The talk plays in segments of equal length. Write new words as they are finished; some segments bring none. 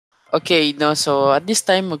Okay, no, so at this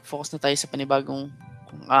time mag-focus na tayo sa panibagong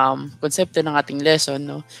konsepto ng ating lesson,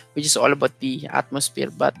 no, which is all about the atmosphere.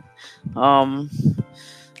 But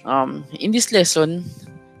in this lesson,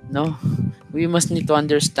 no, we must need to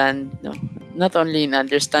understand, no, not only in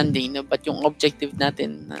understanding, no, but yung objective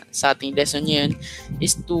natin sa ating lesson ngayon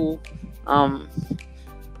is to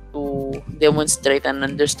demonstrate an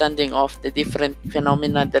understanding of the different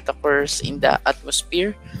phenomena that occurs in the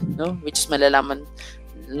atmosphere, no, which is malalaman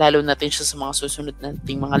lalo natin siya sa mga susunod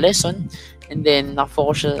nating mga lesson, and then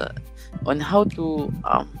na-focus siya on how to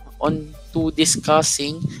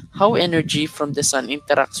discussing how energy from the sun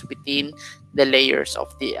interacts within the layers of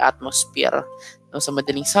the atmosphere. No, sa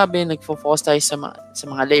madaling sabi, nagfo-focus tayo sa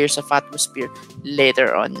mga layers of atmosphere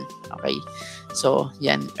later on. Okay? So,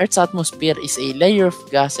 yan. Earth's atmosphere is a layer of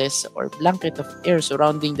gases or blanket of air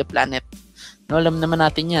surrounding the planet. No, alam naman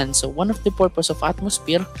natin yan. So, one of the purpose of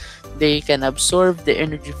atmosphere, they can absorb the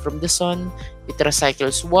energy from the sun. It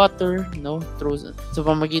recycles water, no, through sa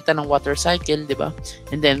pamamagitan ng water cycle, di ba?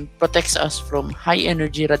 And then protects us from high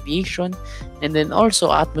energy radiation, and then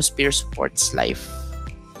also atmosphere supports life.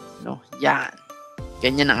 No, yan.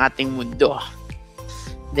 Ganyan ang ating mundo.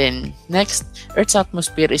 Then next, Earth's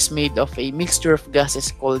atmosphere is made of a mixture of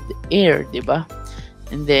gases called air, di ba?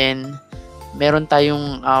 And then meron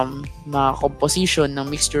tayong mga composition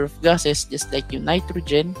ng mixture of gases just like yung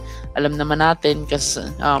nitrogen. Alam naman natin kasi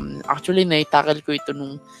actually na-tackle ko ito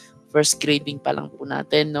nung first grading pa lang po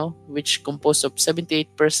natin, no, which composed of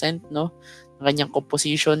 78%, no, ng kanyang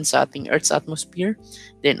composition sa ating Earth's atmosphere.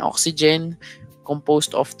 Then oxygen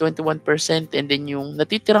composed of 21%, and then yung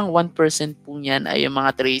natitirang 1% po niyan ay yung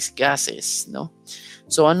mga trace gases, no.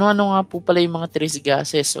 So ano-ano nga po pala yung mga trace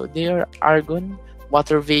gases? So they are argon,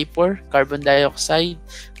 water vapor, carbon dioxide,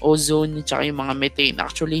 ozone, tsaka yung mga methane.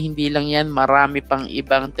 Actually, hindi lang yan. Marami pang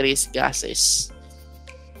ibang trace gases.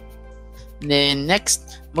 Then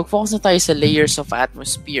next, mag-focus na tayo sa layers of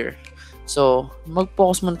atmosphere. So,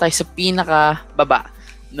 mag-focus muna tayo sa pinaka-baba,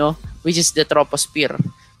 no? Which is the troposphere.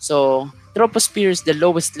 So, troposphere is the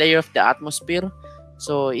lowest layer of the atmosphere.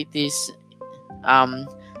 So, it is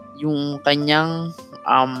yung kanyang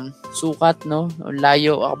sukat, no?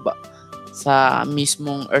 Layo sa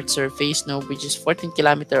mismong Earth surface, no, which is 14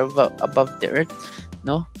 km above the Earth,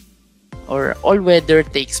 no, or all weather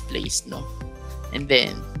takes place, no. And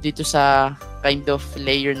then dito sa kind of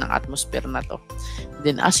layer ng atmosphere na to,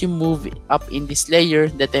 then as you move up in this layer,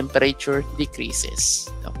 the temperature decreases,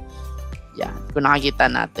 no. Yan, kung nakikita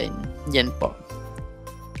natin, yan po.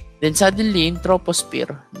 Then suddenly in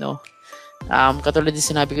troposphere, no, katulad din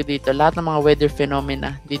sinabi ko dito, lahat ng mga weather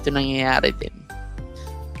phenomena dito nangyayari din.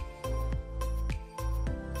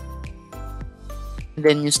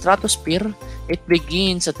 Then yung stratosphere, it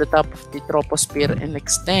begins at the top of the troposphere and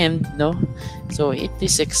extend, no, so it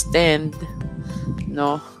is extend,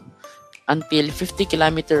 no, until 50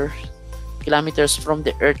 kilometers from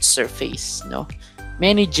the Earth's surface, no.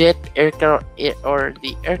 Many jet aircraft or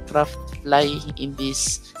the aircraft fly in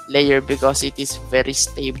this layer because it is very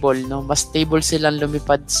stable, no. Mas stable silang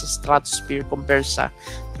lumipad sa stratosphere compared sa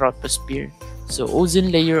troposphere. So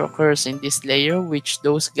ozone layer occurs in this layer, which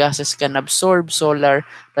those gases can absorb solar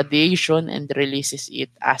radiation and releases it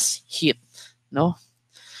as heat, no?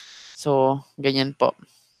 So ganyan po.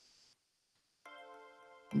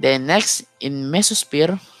 Then next, in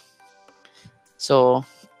Mesosphere, so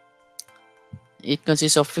it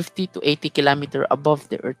consists of 50 to 80 km above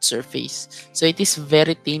the Earth's surface. So it is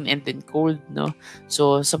very thin and then cold, no?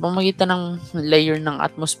 So sa pamamagitan ng layer ng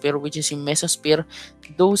atmosphere, which is yung Mesosphere,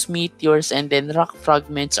 those meteors and then rock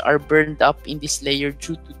fragments are burned up in this layer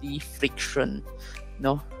due to the friction,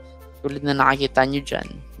 no? Tulad na nakikita nyo dyan.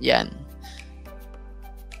 Yan.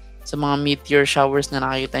 Sa mga meteor showers na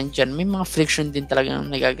nakikita nyo dyan, may mga friction din talagang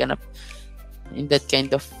nagaganap in that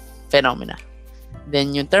kind of phenomena.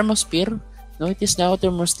 Then yung Thermosphere, no, it is the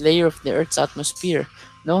outermost layer of the Earth's atmosphere,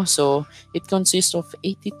 no, so it consists of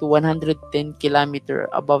 80 to 110 km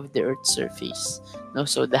above the Earth's surface, no.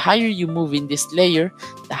 So the higher you move in this layer,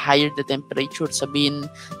 the higher the temperature. Sabihin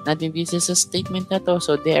natin this is a statement na to,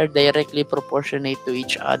 so they are directly proportionate to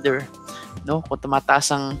each other, no. Kung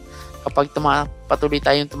kapag patuloy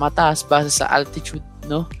tayong tumataas base sa altitude,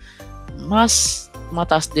 no, mas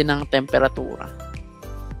tumataas din ang temperatura,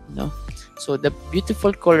 no. So the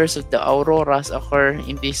beautiful colors of the auroras occur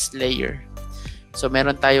in this layer. So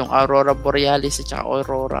meron tayong aurora borealis at saka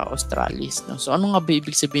aurora australis, no. So ano nga ba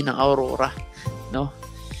ibig sabihin ng aurora, no?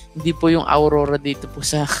 Hindi po yung aurora dito po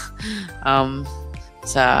sa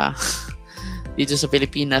dito sa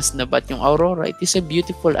Pilipinas, no, but yung aurora, it is a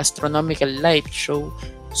beautiful astronomical light show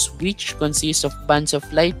which consists of bands of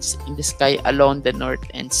lights in the sky along the north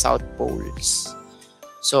and south poles.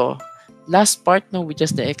 So, last part, no, which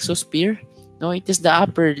is the exosphere. No, it is the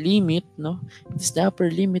upper limit, no, it is the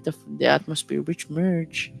upper limit of the atmosphere which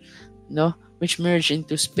merge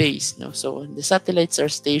into space, no. So the satellites are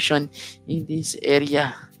stationed in this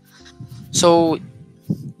area. So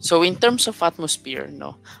in terms of atmosphere,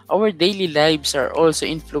 no, our daily lives are also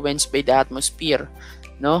influenced by the atmosphere,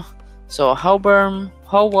 no. So how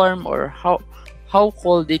warm or how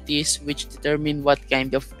cold it is, which determine what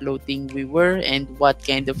kind of clothing we wear and what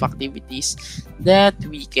kind of activities that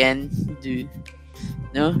we can do,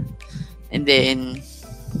 no. And then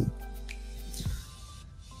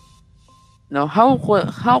now, how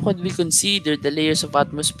could we consider the layers of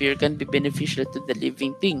atmosphere can be beneficial to the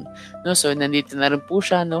living thing? No, so nandito na rin po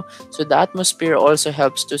siya, no. So the atmosphere also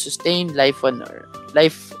helps to sustain life on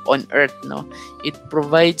Earth, no. It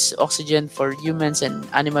provides oxygen for humans and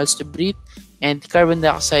animals to breathe, and carbon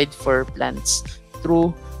dioxide for plants.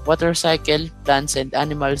 Through water cycle, plants and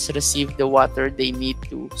animals receive the water they need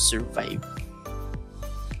to survive.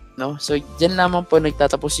 No, so diyan lamang po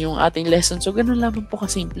nagtatapos yung ating lesson. So ganun lamang po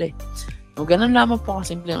kasimple. No, ganun lamang po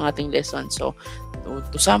kasimple ang ating lesson. So,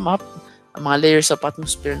 to sum up, ang mga layers of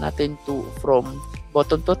atmosphere natin from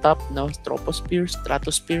bottom to top, no, Troposphere,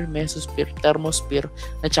 Stratosphere, Mesosphere, Thermosphere,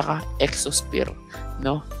 at saka Exosphere,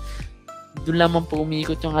 no. Doon lamang po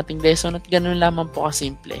umiikot yung ating lesson at ganun lamang po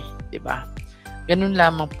kasimple, di ba? Ganun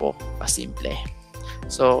lamang po kasimple.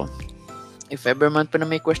 So, if ever man po na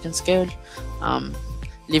may questions kayo,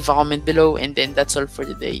 leave a comment below, and then that's all for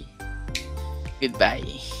today. Goodbye.